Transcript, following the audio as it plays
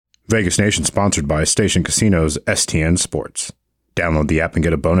Vegas Nation sponsored by Station Casinos STN Sports. Download the app and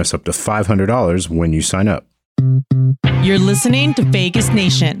get a bonus up to $500 when you sign up. You're listening to Vegas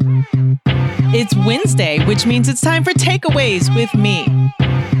Nation. It's Wednesday, which means it's time for Takeaways with me,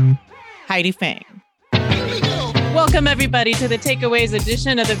 Heidi Fang. Welcome, everybody, to the Takeaways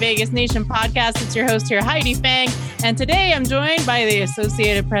edition of the Vegas Nation podcast. It's your host here, Heidi Fang. And today I'm joined by the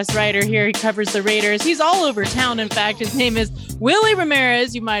Associated Press writer here. He covers the Raiders. He's all over town. In fact, his name is Willie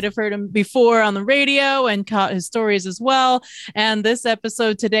Ramirez. You might have heard him before on the radio and caught his stories as well. And this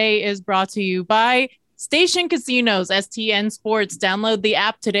episode today is brought to you by Station Casinos, STN Sports. Download the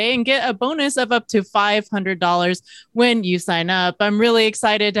app today and get a bonus of up to $500 when you sign up. I'm really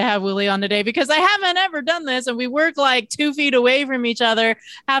excited to have Willie on today because I haven't ever done this, and we work like 2 feet away from each other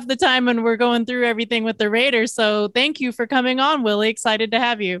half the time when we're going through everything with the Raiders. So thank you for coming on, Willie. Excited to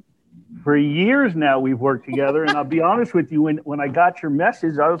have you. For years now, we've worked together, and I'll be honest with you, when I got your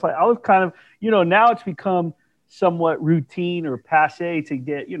message, I was kind of, now it's become somewhat routine or passe to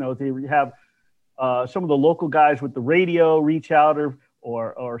get, to have some of the local guys with the radio reach out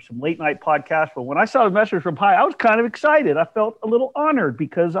or some late night podcasts. But when I saw the message from Pi, I was kind of excited. I felt a little honored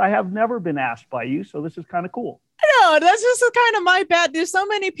because I have never been asked by you. So this is kind of cool. No, that's just kind of my bad. There's so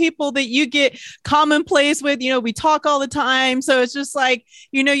many people that you get commonplace with, we talk all the time. So it's just like,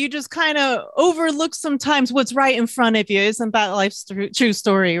 you just kind of overlook sometimes what's right in front of you. Isn't that life's true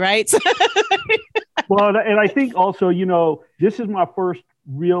story, right? Well, and I think also, this is my first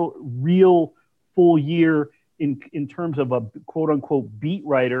real full year in terms of a quote unquote beat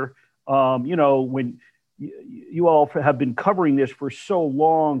writer. When you all have been covering this for so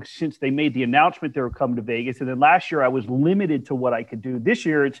long since they made the announcement they were coming to Vegas. And then last year I was limited to what I could do. This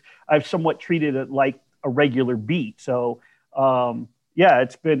year I've somewhat treated it like a regular beat. So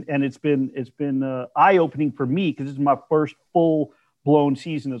it's been eye-opening for me because this is my first full blown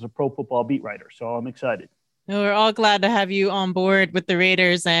season as a pro football beat writer. So I'm excited. We're all glad to have you on board with the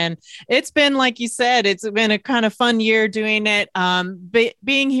Raiders. And it's been, like you said, it's been a kind of fun year doing it.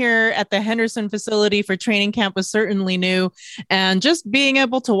 Being here at the Henderson facility for training camp was certainly new. And just being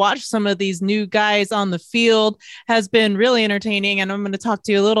able to watch some of these new guys on the field has been really entertaining. And I'm going to talk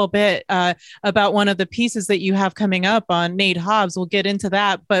to you a little bit about one of the pieces that you have coming up on Nate Hobbs. We'll get into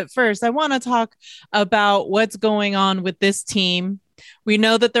that. But first, I want to talk about what's going on with this team. We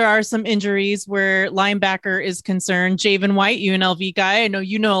know that there are some injuries where linebacker is concerned. Javin White, UNLV guy. I know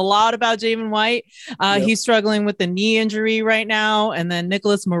you know a lot about Javin White. Yep. He's struggling with the knee injury right now. And then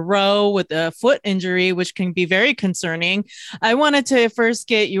Nicholas Moreau with a foot injury, which can be very concerning. I wanted to first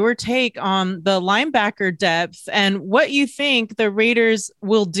get your take on the linebacker depth and what you think the Raiders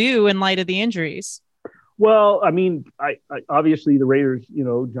will do in light of the injuries. Well, I mean, I obviously the Raiders,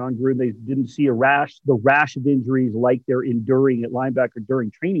 John Gruden, they didn't see the rash of injuries like they're enduring at linebacker during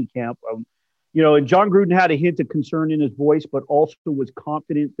training camp. And John Gruden had a hint of concern in his voice, but also was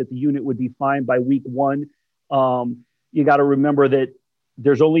confident that the unit would be fine by week one. You got to remember that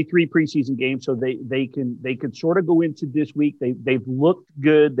there's only 3 preseason games, so they can sort of go into this week. They've looked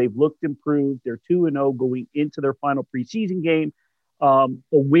good, they've looked improved. They're 2-0 going into their final preseason game. A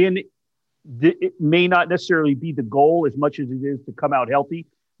win. It may not necessarily be the goal as much as it is to come out healthy.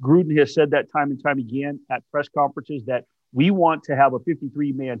 Gruden has said that time and time again at press conferences that we want to have a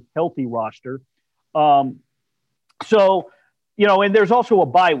 53-man healthy roster. And there's also a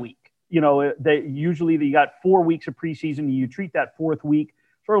bye week. They got 4 weeks of preseason. And you treat that 4th week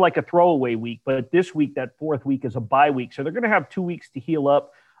sort of like a throwaway week. But this week, that 4th week is a bye week. So they're going to have 2 weeks to heal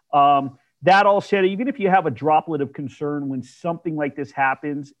up. That all said, even if you have a droplet of concern when something like this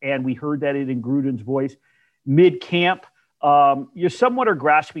happens, and we heard that in Gruden's voice mid-camp, you somewhat are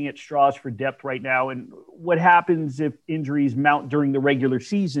grasping at straws for depth right now. And what happens if injuries mount during the regular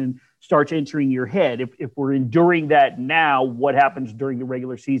season starts entering your head? If we're enduring that now, what happens during the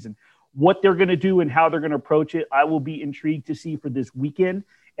regular season? What they're going to do and how they're going to approach it, I will be intrigued to see for this weekend.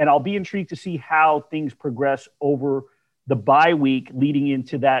 And I'll be intrigued to see how things progress over the bye week leading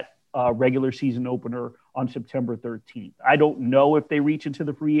into that regular season opener on September 13th. I don't know if they reach into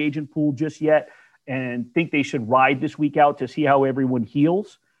the free agent pool just yet and think they should ride this week out to see how everyone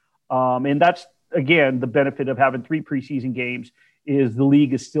heals. And that's, again, the benefit of having 3 preseason games is the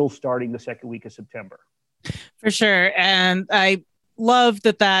league is still starting the second week of September. For sure. And I love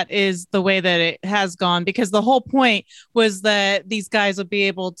that is the way that it has gone, because the whole point was that these guys would be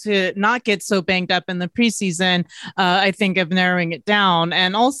able to not get so banged up in the preseason, I think, of narrowing it down.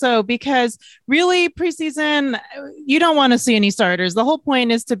 And also because really preseason, you don't want to see any starters. The whole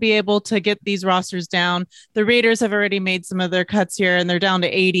point is to be able to get these rosters down. The Raiders have already made some of their cuts here and they're down to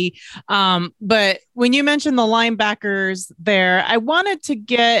 80. But when you mentioned the linebackers there, I wanted to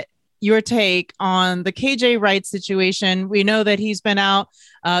get your take on the KJ Wright situation. We know that he's been out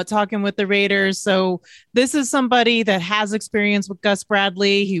talking with the Raiders. So this is somebody that has experience with Gus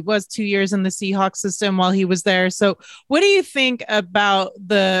Bradley. He was 2 years in the Seahawks system while he was there. So what do you think about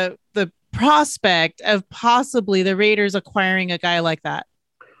the prospect of possibly the Raiders acquiring a guy like that?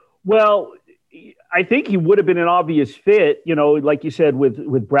 Well, I think he would have been an obvious fit, like you said,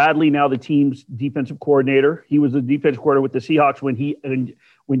 with Bradley, now the team's defensive coordinator. He was the defensive coordinator with the Seahawks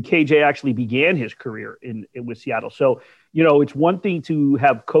when KJ actually began his career with Seattle. So, it's one thing to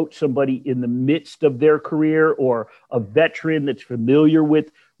have coached somebody in the midst of their career, or a veteran that's familiar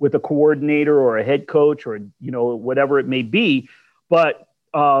with a coordinator or a head coach, or, whatever it may be. But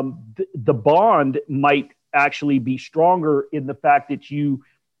the bond might actually be stronger in the fact that you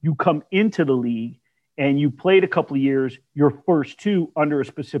come into the league and you played a couple of years, your first two under a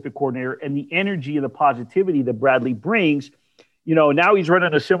specific coordinator, and the energy and the positivity that Bradley brings, now he's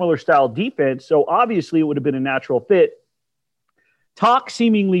running a similar style defense. So obviously it would have been a natural fit. Talk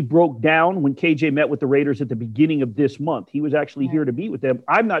seemingly broke down when KJ met with the Raiders at the beginning of this month. He was actually here to meet with them.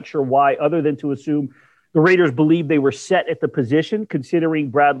 I'm not sure why, other than to assume the Raiders believed they were set at the position,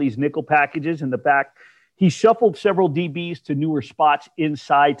 considering Bradley's nickel packages and the fact he shuffled several DBs to newer spots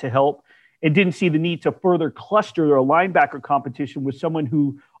inside to help, and didn't see the need to further cluster their linebacker competition with someone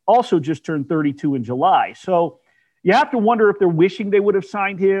who also just turned 32 in July. So you have to wonder if they're wishing they would have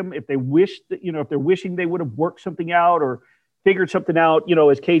signed him, if they wished that, if they're wishing they would have worked something out or figured something out.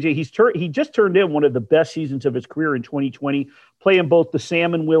 As KJ, he just turned in one of the best seasons of his career in 2020, playing both the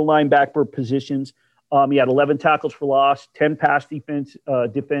Sam and Will linebacker positions. He had 11 tackles for loss, 10 pass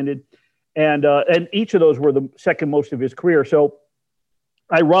defended. And each of those were the second most of his career. So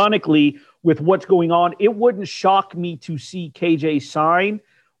ironically, with what's going on, it wouldn't shock me to see KJ sign.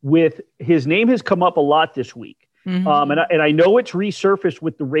 With his name has come up a lot this week. Mm-hmm. And I know it's resurfaced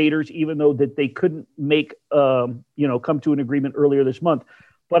with the Raiders, even though that they couldn't make, come to an agreement earlier this month.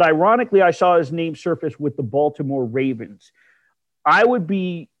 But ironically, I saw his name surface with the Baltimore Ravens. I wouldn't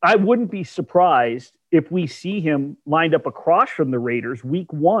be surprised if we see him lined up across from the Raiders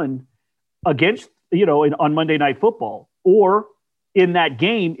week one against, on Monday Night Football, or in that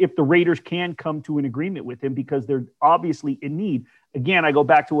game, if the Raiders can come to an agreement with him, because they're obviously in need. Again, I go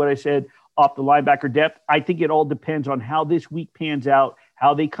back to what I said off the linebacker depth. I think it all depends on how this week pans out,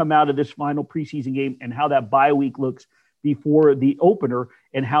 how they come out of this final preseason game, and how that bye week looks before the opener,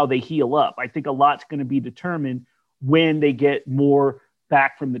 and how they heal up. I think a lot's going to be determined when they get more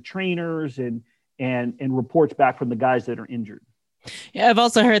back from the trainers and reports back from the guys that are injured. Yeah, I've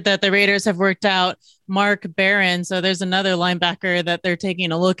also heard that the Raiders have worked out Mark Barron. So there's another linebacker that they're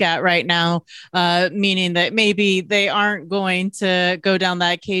taking a look at right now, meaning that maybe they aren't going to go down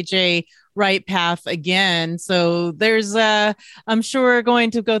that KJ Wright path again. So there's, I'm sure, going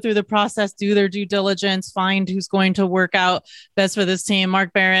to go through the process, do their due diligence, find who's going to work out best for this team.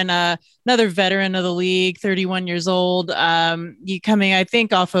 Mark Barron, another veteran of the league, 31 years old. He coming, I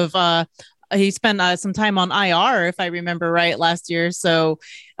think, off of he spent some time on IR, if I remember right, last year. So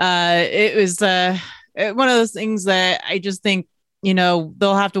it was one of those things that I just think, they'll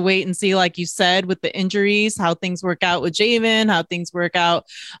have to wait and see, like you said, with the injuries, how things work out with Javen, how things work out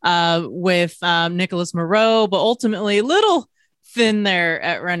with Nicholas Moreau, but ultimately a little thin there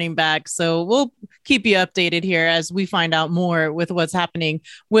at running back. So we'll keep you updated here as we find out more with what's happening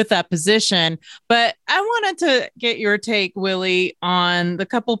with that position. But I wanted to get your take, Willie, on the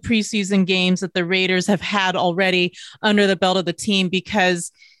couple preseason games that the Raiders have had already under the belt of the team,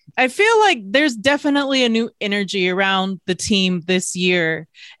 because I feel like there's definitely a new energy around the team this year.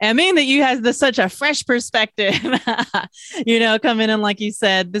 And I mean that you have such a fresh perspective, coming in, like you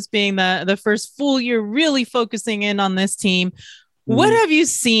said, this being the first full year really focusing in on this team. What have you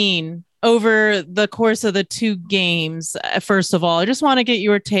seen over the course of the two games? First of all, I just want to get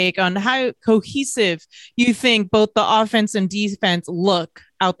your take on how cohesive you think both the offense and defense look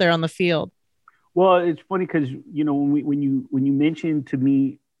out there on the field. Well, it's funny because, when you mentioned to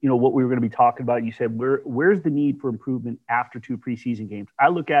me, what we were going to be talking about, you said, where's the need for improvement after two preseason games? I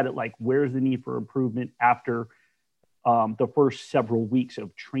look at it like, where's the need for improvement after the first several weeks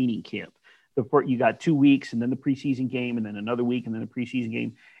of training camp? You got 2 weeks, and then the preseason game, and then another week, and then a preseason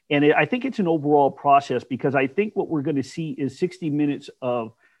game. And I think it's an overall process, because I think what we're going to see is 60 minutes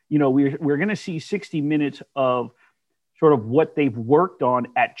of, we're going to see 60 minutes of sort of what they've worked on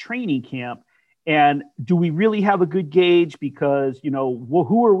at training camp. And do we really have a good gauge? Because,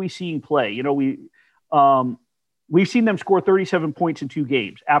 who are we seeing play? We've seen them score 37 points in two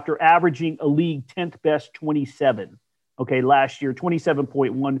games after averaging a league 10th best 27. Okay, last year,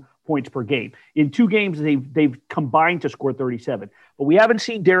 27.1 points per game. In 2 games, they've combined to score 37. But we haven't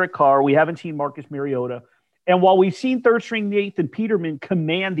seen Derek Carr. We haven't seen Marcus Mariota. And while we've seen third-string Nathan Peterman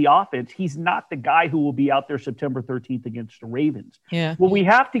command the offense, he's not the guy who will be out there September 13th against the Ravens. Yeah. What we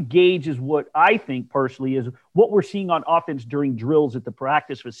have to gauge is what I think personally is what we're seeing on offense during drills at the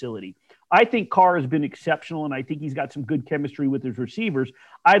practice facility. I think Carr has been exceptional, and I think he's got some good chemistry with his receivers.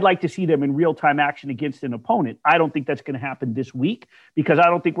 I'd like to see them in real-time action against an opponent. I don't think that's going to happen this week because I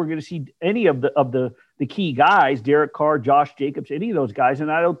don't think we're going to see any of the key guys, Derek Carr, Josh Jacobs, any of those guys,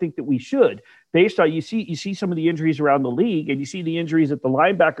 and I don't think that we should. Based on you see some of the injuries around the league, and you see the injuries at the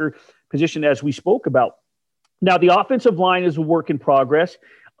linebacker position as we spoke about. Now, the offensive line is a work in progress.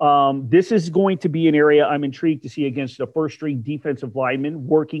 This is going to be an area I'm intrigued to see against a first-string defensive lineman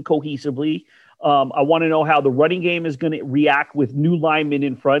working cohesively. I want to know how the running game is going to react with new linemen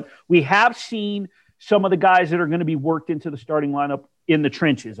in front. We have seen some of the guys that are going to be worked into the starting lineup in the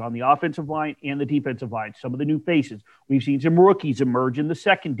trenches on the offensive line and the defensive line, some of the new faces. We've seen some rookies emerge in the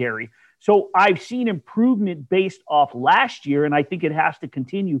secondary. So I've seen improvement based off last year, and I think it has to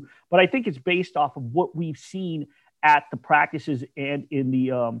continue. But I think it's based off of what we've seen at the practices and in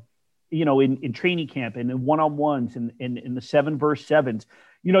the, in training camp and in one-on-ones and in the 7-versus-7s.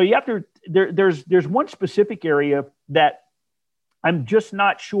 You have to, there's one specific area that I'm just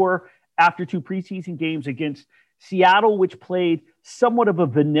not sure after 2 preseason games against Seattle, which played somewhat of a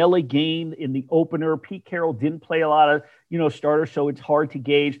vanilla game in the opener. Pete Carroll didn't play a lot of, starters, so it's hard to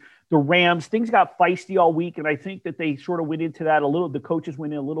gauge. The Rams, things got feisty all week, and I think that they sort of went into that a little. The coaches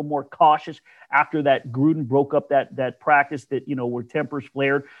went in a little more cautious after that Gruden broke up that practice that, where tempers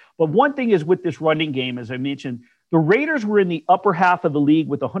flared. But one thing is with this running game, as I mentioned, the Raiders were in the upper half of the league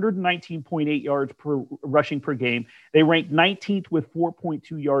with 119.8 yards per rushing per game. They ranked 19th with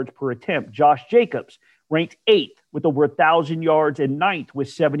 4.2 yards per attempt. Josh Jacobs ranked 8th with over 1,000 yards and 9th with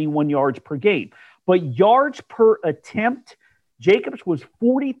 71 yards per game. But yards per attempt, Jacobs was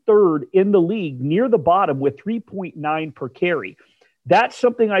 43rd in the league, near the bottom with 3.9 per carry. That's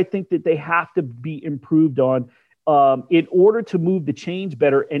something I think that they have to be improved on in order to move the chains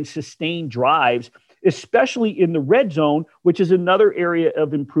better and sustain drives, especially in the red zone, which is another area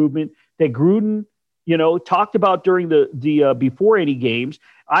of improvement that Gruden, talked about during the before any games.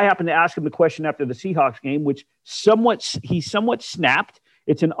 I happened to ask him the question after the Seahawks game, which he somewhat snapped.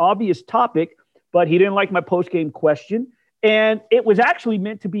 It's an obvious topic, but he didn't like my post-game question. And it was actually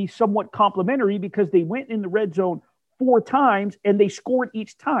meant to be somewhat complimentary because they went in the red zone 4 times and they scored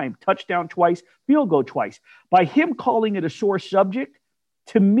each time, touchdown twice, field goal twice. By him calling it a sore subject,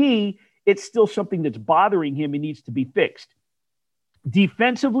 to me, it's still something that's bothering him and needs to be fixed.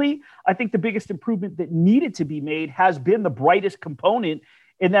 Defensively, I think the biggest improvement that needed to be made has been the brightest component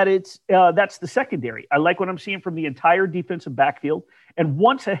in that that's the secondary. I like what I'm seeing from the entire defensive backfield. And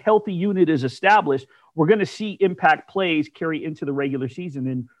once a healthy unit is established, we're going to see impact plays carry into the regular season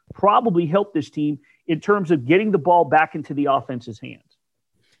and probably help this team in terms of getting the ball back into the offense's hands.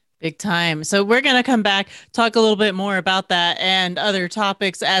 Big time. So we're going to come back, talk a little bit more about that and other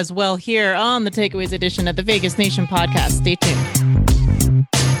topics as well here on the Takeaways edition of the Vegas Nation podcast. Stay tuned.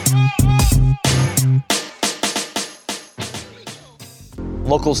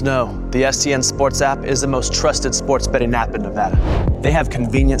 Locals know the STN Sports app is the most trusted sports betting app in Nevada. They have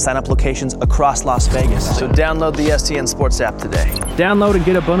convenient sign-up locations across Las Vegas. So download the STN Sports app today. Download and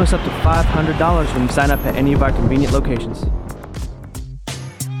get a bonus up to $500 when you sign up at any of our convenient locations.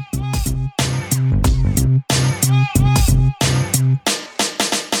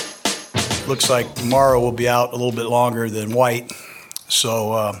 Looks like Morrow will be out a little bit longer than White,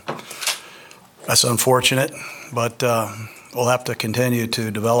 so that's unfortunate, but we'll have to continue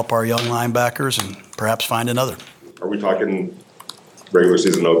to develop our young linebackers and perhaps find another. Are we talking regular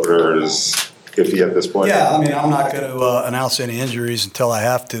season openers, 50 at this point? Yeah, I'm not going to announce any injuries until I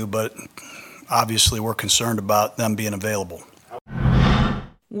have to, but obviously we're concerned about them being available.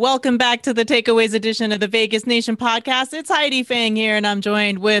 Welcome back to the Takeaways edition of the Vegas Nation podcast. It's Heidi Fang here, and I'm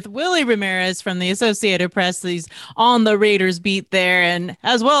joined with Willie Ramirez from the Associated Press. He's on the Raiders beat there, and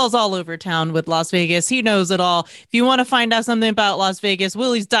as well as all over town with Las Vegas. He knows it all. If you want to find out something about Las Vegas,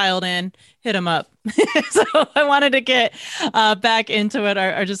 Willie's dialed in. Hit him up. So I wanted to get back into what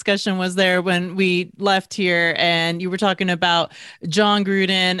our discussion was there when we left here, and you were talking about John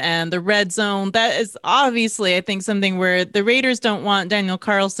Gruden and the red zone. That is obviously, I think, something where the Raiders don't want Daniel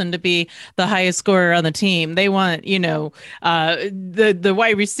Carlson to be the highest scorer on the team. They want, the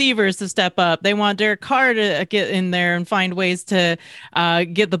wide receivers to step up. They want Derek Carr to get in there and find ways to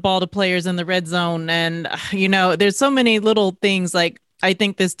get the ball to players in the red zone. And, there's so many little things like I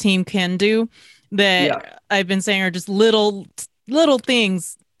think this team can do that I've been saying are just little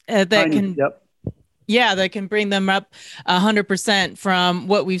things that can that can bring them up 100% from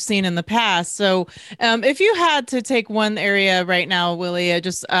what we've seen in the past. So if you had to take one area right now, Willie, I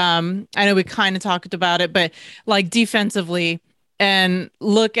know we kind of talked about it, but like defensively, and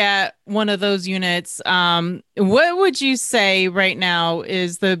look at one of those units, what would you say right now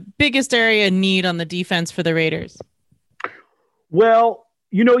is the biggest area of need on the defense for the Raiders? Well,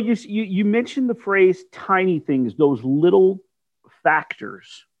 you mentioned the phrase tiny things, those little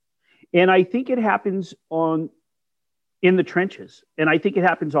factors. And I think it happens in the trenches. And I think it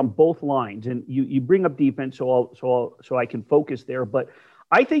happens on both lines. And you bring up defense, so I can focus there. But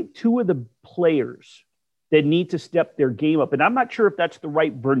I think two of the players that need to step their game up, and I'm not sure if that's the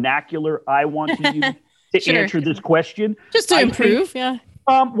right vernacular I want to use to answer this question. Just to improve,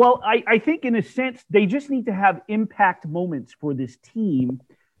 Well, I think in a sense, they just need to have impact moments for this team.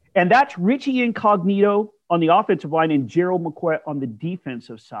 And that's Richie Incognito on the offensive line and Gerald McCoy on the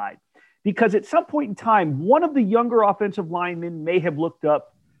defensive side. Because at some point in time, one of the younger offensive linemen may have looked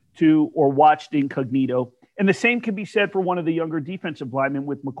up to or watched Incognito. And the same can be said for one of the younger defensive linemen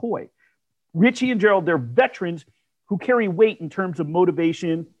with McCoy. Richie and Gerald, they're veterans who carry weight in terms of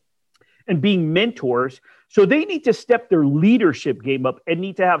motivation and being mentors. So they need to step their leadership game up and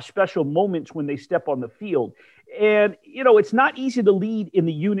need to have special moments when they step on the field. And, it's not easy to lead in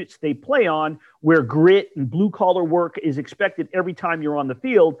the units they play on where grit and blue-collar work is expected every time you're on the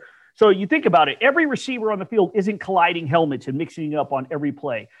field. So you think about it, every receiver on the field isn't colliding helmets and mixing it up on every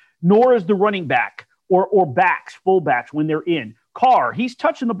play, nor is the running back or fullbacks when they're in. Carr, he's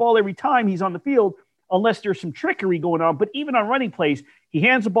touching the ball every time he's on the field unless there's some trickery going on. But even on running plays, he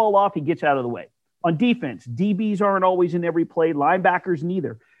hands the ball off, he gets out of the way. On defense, DBs aren't always in every play, linebackers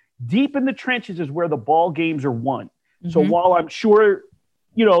neither. Deep in the trenches is where the ball games are won. Mm-hmm. So while I'm sure,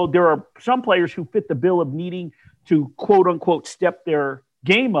 there are some players who fit the bill of needing to quote unquote step their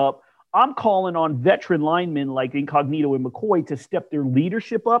game up, I'm calling on veteran linemen like Incognito and McCoy to step their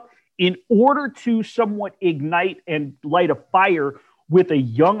leadership up in order to somewhat ignite and light a fire with a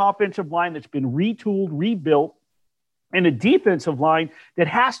young offensive line that's been retooled, rebuilt, and a defensive line that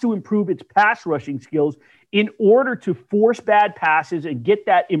has to improve its pass rushing skills in order to force bad passes and get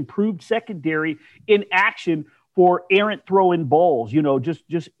that improved secondary in action for errant throwing balls,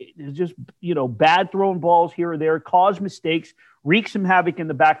 bad throwing balls here or there, cause mistakes, wreak some havoc in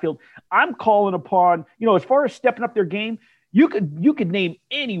the backfield. I'm calling upon, as far as stepping up their game, you could name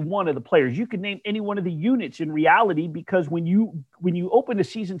any one of the players. You could name any one of the units in reality, because when you open the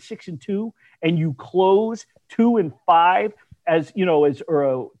season 6-2 and you close 2-5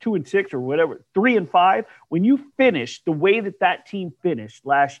 or 2-6 or whatever, 3-5, when you finish the way that team finished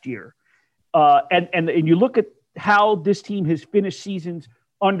last year, and you look at how this team has finished seasons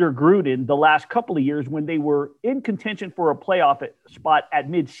under Gruden the last couple of years when they were in contention for a playoff spot at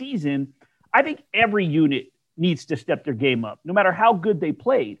midseason, I think every unit needs to step their game up, no matter how good they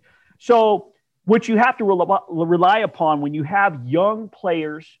played. So what you have to rely upon when you have young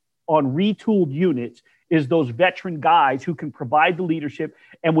players on retooled units is those veteran guys who can provide the leadership.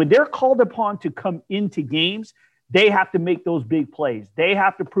 And when they're called upon to come into games, they have to make those big plays. They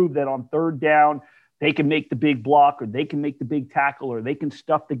have to prove that on third down, they can make the big block, or they can make the big tackle, or they can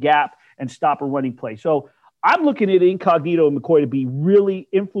stuff the gap and stop a running play. So I'm looking at Incognito and McCoy to be really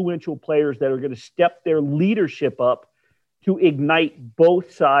influential players that are going to step their leadership up to ignite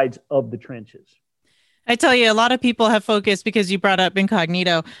both sides of the trenches. I tell you, a lot of people have focused, because you brought up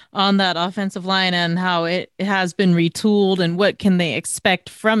Incognito, on that offensive line and how it has been retooled and what can they expect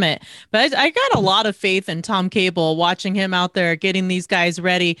from it. But I got a lot of faith in Tom Cable, watching him out there getting these guys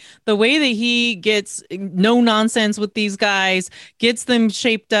ready. The way that he gets no nonsense with these guys, gets them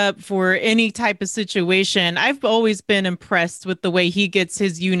shaped up for any type of situation. I've always been impressed with the way he gets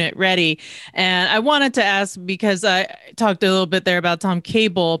his unit ready. And I wanted to ask, because I talked a little bit there about Tom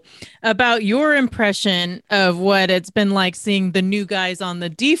Cable, about your impression of what it's been like seeing the new guys on the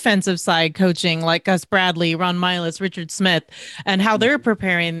defensive side coaching, like Gus Bradley, Ron Miles, Richard Smith, and how they're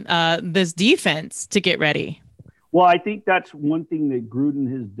preparing this defense to get ready. Well, I think that's one thing that Gruden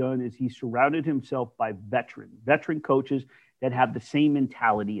has done, is he surrounded himself by veteran coaches that have the same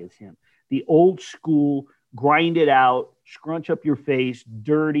mentality as him. The old school, grind it out, scrunch up your face,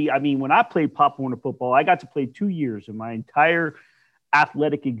 dirty. I mean, when I played Pop Warner football, I got to play 2 years of my entire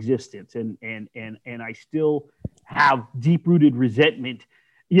athletic existence, and I still have deep-rooted resentment,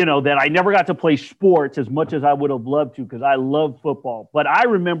 that I never got to play sports as much as I would have loved to, because I love football. But I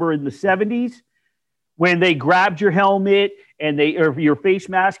remember in the 70s when they grabbed your helmet or your face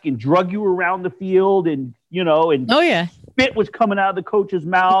mask and drug you around the field and oh yeah, spit was coming out of the coach's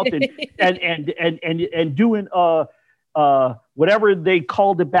mouth and doing whatever they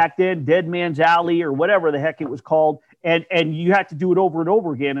called it back then, Dead Man's Alley or whatever the heck it was called. And you had to do it over and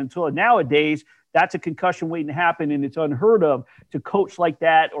over again until nowadays that's a concussion waiting to happen. And it's unheard of to coach like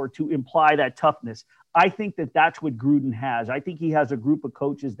that or to imply that toughness. I think that's what Gruden has. I think he has a group of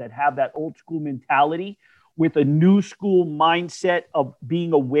coaches that have that old school mentality with a new school mindset of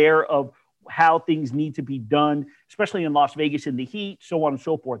being aware of how things need to be done, especially in Las Vegas in the heat, so on and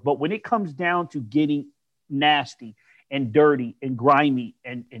so forth. But when it comes down to getting nasty and dirty and grimy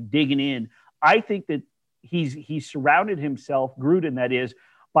and digging in, I think that he's surrounded himself, Gruden that is,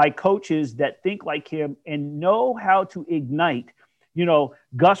 by coaches that think like him and know how to ignite. You know,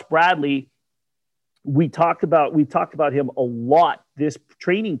 Gus Bradley, we talked about him a lot this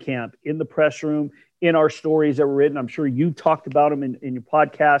training camp in the press room, in our stories that were written. I'm sure you talked about him in your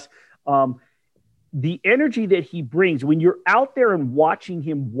podcast. The energy that he brings when you're out there and watching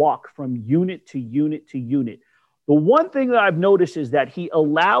him walk from unit to unit to unit. The one thing that I've noticed is that he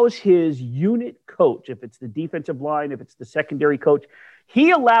allows his unit coach, if it's the defensive line, if it's the secondary coach,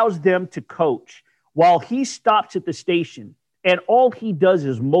 he allows them to coach while he stops at the station. And all he does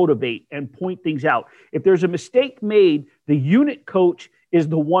is motivate and point things out. If there's a mistake made, the unit coach is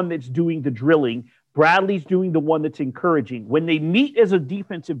the one that's doing the drilling. Bradley's doing the one that's encouraging. When they meet as a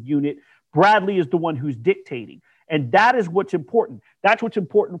defensive unit, Bradley is the one who's dictating. And that is what's important. That's what's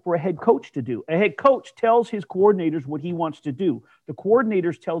important for a head coach to do. A head coach tells his coordinators what he wants to do. The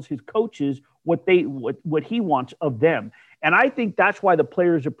coordinators tells his coaches what he wants of them. And I think that's why the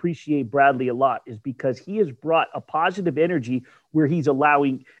players appreciate Bradley a lot, is because he has brought a positive energy where he's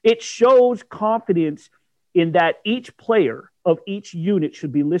allowing, it shows confidence in that each player of each unit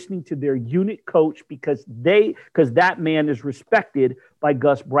should be listening to their unit coach because that man is respected by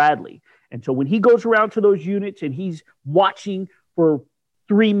Gus Bradley. And so when he goes around to those units and he's watching for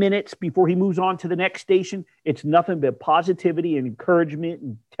 3 minutes before he moves on to the next station, it's nothing but positivity and encouragement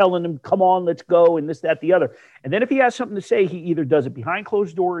and telling them, come on, let's go, and this, that, the other. And then if he has something to say, he either does it behind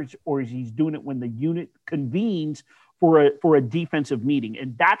closed doors or he's doing it when the unit convenes for a defensive meeting.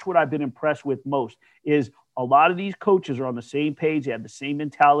 And that's what I've been impressed with most, is a lot of these coaches are on the same page. They have the same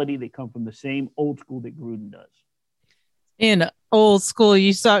mentality. They come from the same old school that Gruden does. In old school,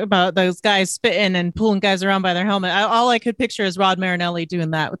 you talk about those guys spitting and pulling guys around by their helmet. All I could picture is Rod Marinelli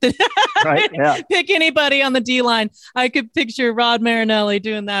doing that. Right, yeah. Pick anybody on the D line. I could picture Rod Marinelli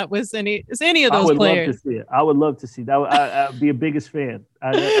doing that with any of those players. Love to see it. I would love to see that. I'd be a biggest fan.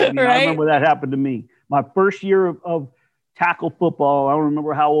 I remember that happened to me. My first year of tackle football, I don't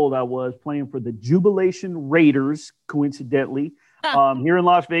remember how old I was, playing for the Jubilation Raiders, coincidentally. Here in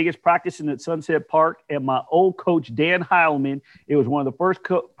Las Vegas, practicing at Sunset Park, and my old coach, Dan Heilman. It was one of the first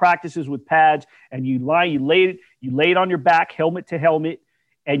practices with pads, and you laid on your back, helmet to helmet,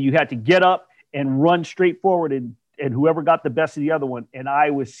 and you had to get up and run straight forward, and whoever got the best of the other one. And I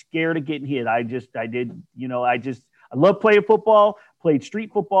was scared of getting hit. I love playing football, played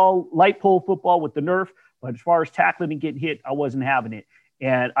street football, light pole football with the Nerf, but as far as tackling and getting hit, I wasn't having it.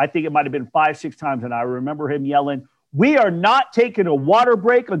 And I think it might have been 5-6 times, and I remember him yelling, "We are not taking a water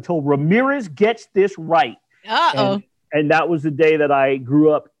break until Ramirez gets this right." Uh-oh. And that was the day that I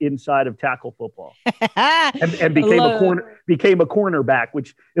grew up inside of tackle football and became a cornerback,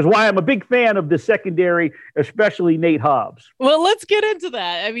 which is why I'm a big fan of the secondary, especially Nate Hobbs. Well, let's get into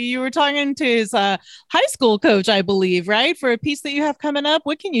that. I mean, you were talking to his high school coach, I believe, right? For a piece that you have coming up.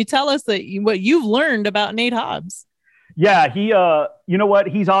 What can you tell us what you've learned about Nate Hobbs? Yeah, he, you know what?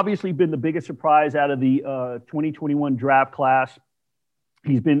 He's obviously been the biggest surprise out of the 2021 draft class.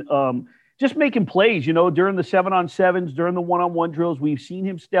 He's been just making plays, during the 7-on-7s, during the 1-on-1 drills. We've seen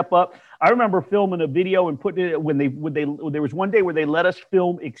him step up. I remember filming a video and putting it there was one day where they let us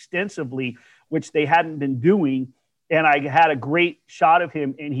film extensively, which they hadn't been doing. And I had a great shot of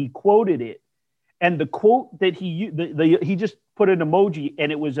him and he quoted it. And the quote that he just put an emoji,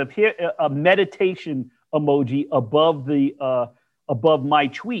 and it was a meditation emoji above my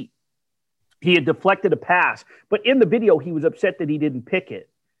tweet. He had deflected a pass, but in the video, he was upset that he didn't pick it.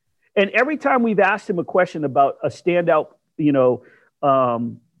 And every time we've asked him a question about a standout,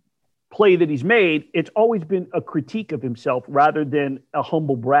 play that he's made, it's always been a critique of himself rather than a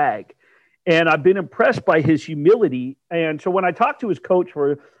humble brag. And I've been impressed by his humility. And so when I talked to his coach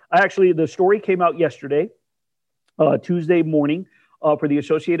the story came out yesterday, Tuesday morning, for the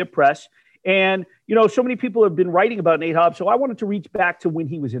Associated Press. And, so many people have been writing about Nate Hobbs. So I wanted to reach back to when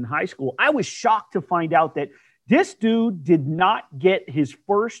he was in high school. I was shocked to find out that this dude did not get his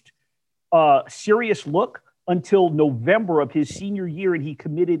first serious look until November of his senior year, and he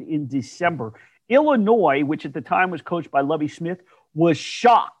committed in December. Illinois, which at the time was coached by Lovie Smith, was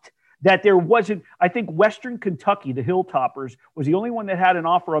shocked that there wasn't, I think Western Kentucky, the Hilltoppers, was the only one that had an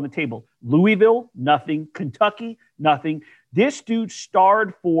offer on the table. Louisville, nothing. Kentucky, nothing. This dude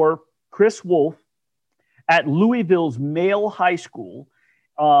starred for Chris Wolf at Louisville's Male High School.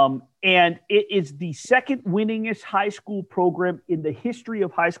 And it is the second winningest high school program in the history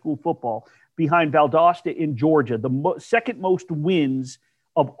of high school football behind Valdosta in Georgia, the second most wins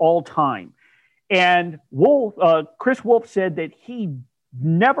of all time. And Chris Wolf said that he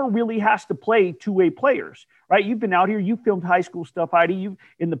never really has to play two-way players, right? You've been out here, you filmed high school stuff, Heidi.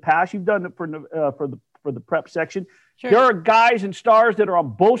 In the past, you've done it for the prep section. Sure. There are guys and stars that are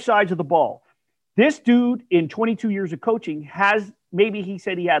on both sides of the ball. This dude, in 22 years of coaching, he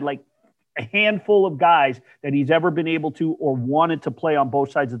said he had like a handful of guys that he's ever been able to or wanted to play on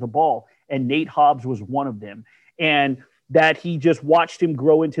both sides of the ball. And Nate Hobbs was one of them. And that he just watched him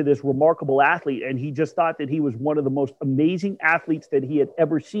grow into this remarkable athlete. And he just thought that he was one of the most amazing athletes that he had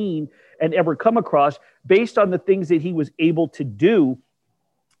ever seen and ever come across based on the things that he was able to do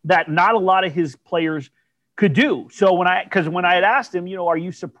that not a lot of his players could do. So when I had asked him, are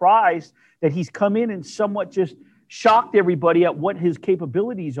you surprised that he's come in and somewhat just shocked everybody at what his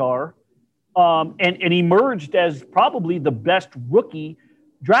capabilities are, and emerged as probably the best rookie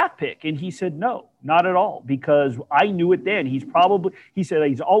draft pick? And he said, no, not at all, because I knew it then. He said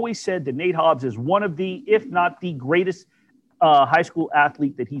he's always said that Nate Hobbs is one of the, if not the greatest high school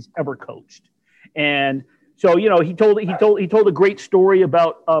athlete that he's ever coached. And so, he told a great story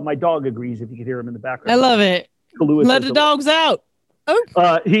about my dog agrees, if you could hear him in the background. I love it. Let the dogs out.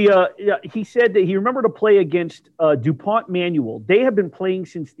 Oh. He said that he remembered a play against DuPont Manual. They have been playing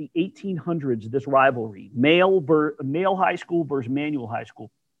since the 1800s, this rivalry, male high school versus Manual high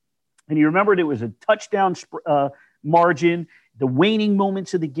school. And he remembered it was a touchdown margin, the waning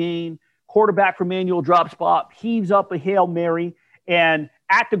moments of the game, quarterback for Manual drops spot, heaves up a Hail Mary, and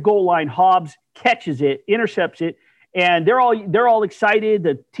at the goal line, Hobbs catches it, intercepts it, and they're all excited.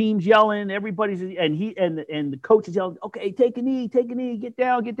 The team's yelling, everybody's, and the coach is yelling, okay, take a knee, get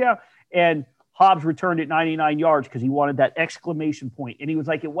down. And Hobbs returned it 99 yards because he wanted that exclamation point. And he was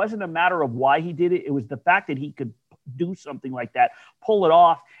like, it wasn't a matter of why he did it. It was the fact that he could do something like that, pull it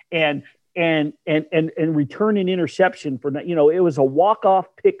off and return an interception for, it was a walk-off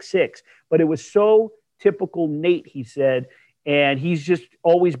pick six, but it was so typical Nate, he said. And he's just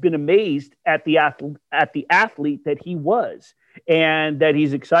always been amazed at the athlete that he was, and that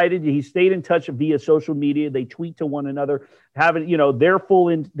he's excited. He stayed in touch via social media. They tweet to one another,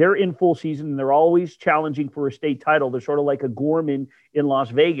 they're in full season, and they're always challenging for a state title. They're sort of like a Gorman in Las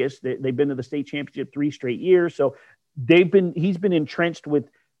Vegas. They've been to the state championship 3 straight years. So he's been entrenched with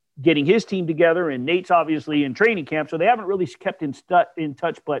getting his team together, and Nate's obviously in training camp. So they haven't really kept in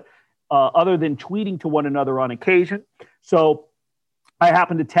touch, but other than tweeting to one another on occasion. So I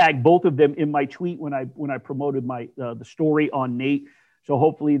happened to tag both of them in my tweet when I promoted the story on Nate. So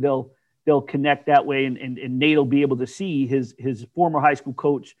hopefully they'll connect that way, and Nate will be able to see his former high school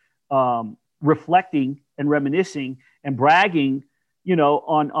coach reflecting and reminiscing and bragging,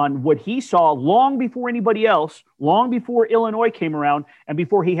 on what he saw long before anybody else, long before Illinois came around, and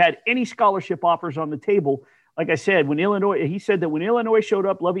before he had any scholarship offers on the table. Like I said, he said that when Illinois showed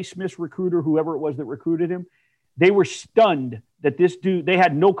up, Lovie Smith's recruiter, whoever it was that recruited him, they were stunned that this dude, they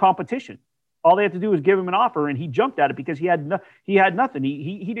had no competition. All they had to do was give him an offer, and he jumped at it because he had nothing.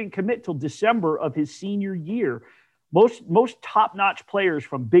 He didn't commit till December of his senior year. Most top-notch players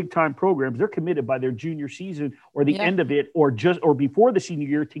from big-time programs, they're committed by their junior season or the end of it, or before the senior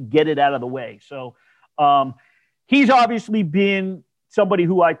year to get it out of the way. So he's obviously been somebody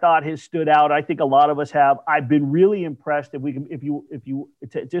who I thought has stood out. I think a lot of us have. I've been really impressed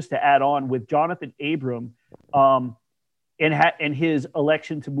just to add on with Jonathan Abram, and his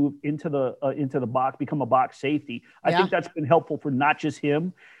election to move into the box, become a box safety. I think that's been helpful for not just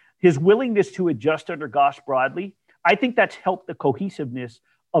him. His willingness to adjust under Gosh Broadley, I think that's helped the cohesiveness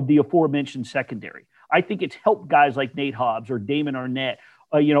of the aforementioned secondary. I think it's helped guys like Nate Hobbs or Damon Arnett,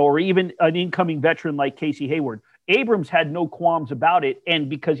 or even an incoming veteran like Casey Hayward. Abrams had no qualms about it, and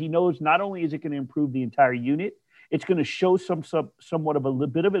because he knows not only is it going to improve the entire unit, it's going to show somewhat of a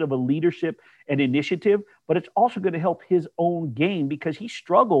bit of a leadership and initiative, but it's also going to help his own game because he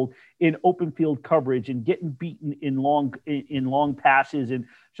struggled in open field coverage and getting beaten in long passes. And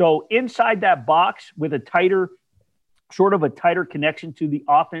so inside that box with a tighter connection to the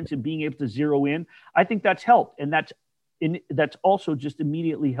offense and being able to zero in, I think that's helped, and that's also just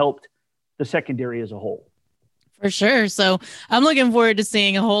immediately helped the secondary as a whole. For sure. So I'm looking forward to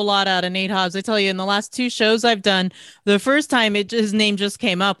seeing a whole lot out of Nate Hobbs. I tell you, in the last 2 shows I've done, the first time his name just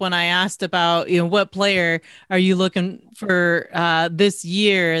came up when I asked about, what player are you looking for this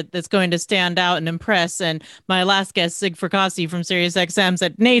year that's going to stand out and impress. And my last guest, Sig Fracassi from SiriusXM,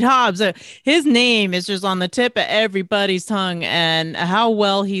 said Nate Hobbs. His name is just on the tip of everybody's tongue, and how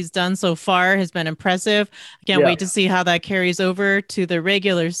well he's done so far has been impressive. I can't wait to see how that carries over to the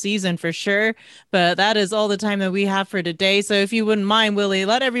regular season for sure. But that is all the time that we have for today. So if you wouldn't mind, Willie,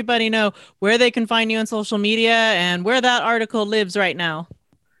 let everybody know where they can find you on social media and where that article lives right now.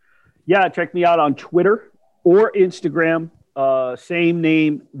 Yeah, check me out on Twitter or Instagram. Same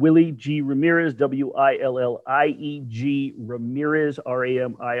name, Willie G. Ramirez, WILLIEG Ramirez,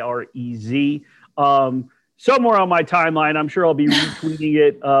 RAMIREZ. Somewhere on my timeline, I'm sure I'll be retweeting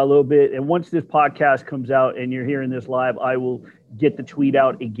it a little bit. And once this podcast comes out and you're hearing this live, I will get the tweet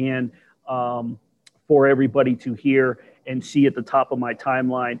out again for everybody to hear and see at the top of my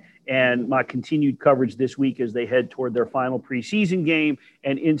timeline. And my continued coverage this week as they head toward their final preseason game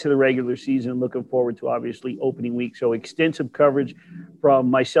and into the regular season. Looking forward to, obviously, opening week. So extensive coverage from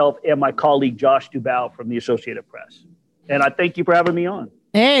myself and my colleague, Josh Dubow from the Associated Press. And I thank you for having me on.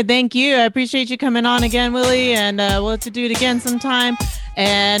 Hey, thank you. I appreciate you coming on again, Willie, and we'll have to do it again sometime.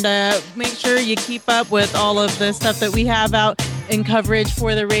 And make sure you keep up with all of the stuff that we have out in coverage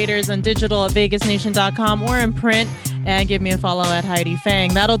for the Raiders on digital at vegasnation.com or in print, and give me a follow at Heidi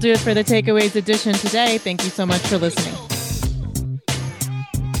Fang. That'll do it for the Takeaways edition today. Thank you so much for listening.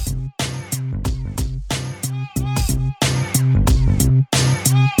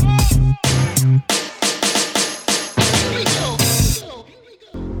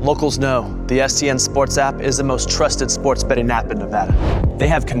 Locals know the STN Sports app is the most trusted sports betting app in Nevada. They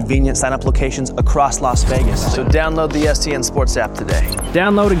have convenient sign-up locations across Las Vegas, so download the STN Sports app today.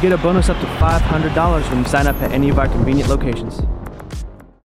 Download and get a bonus up to $500 when you sign up at any of our convenient locations.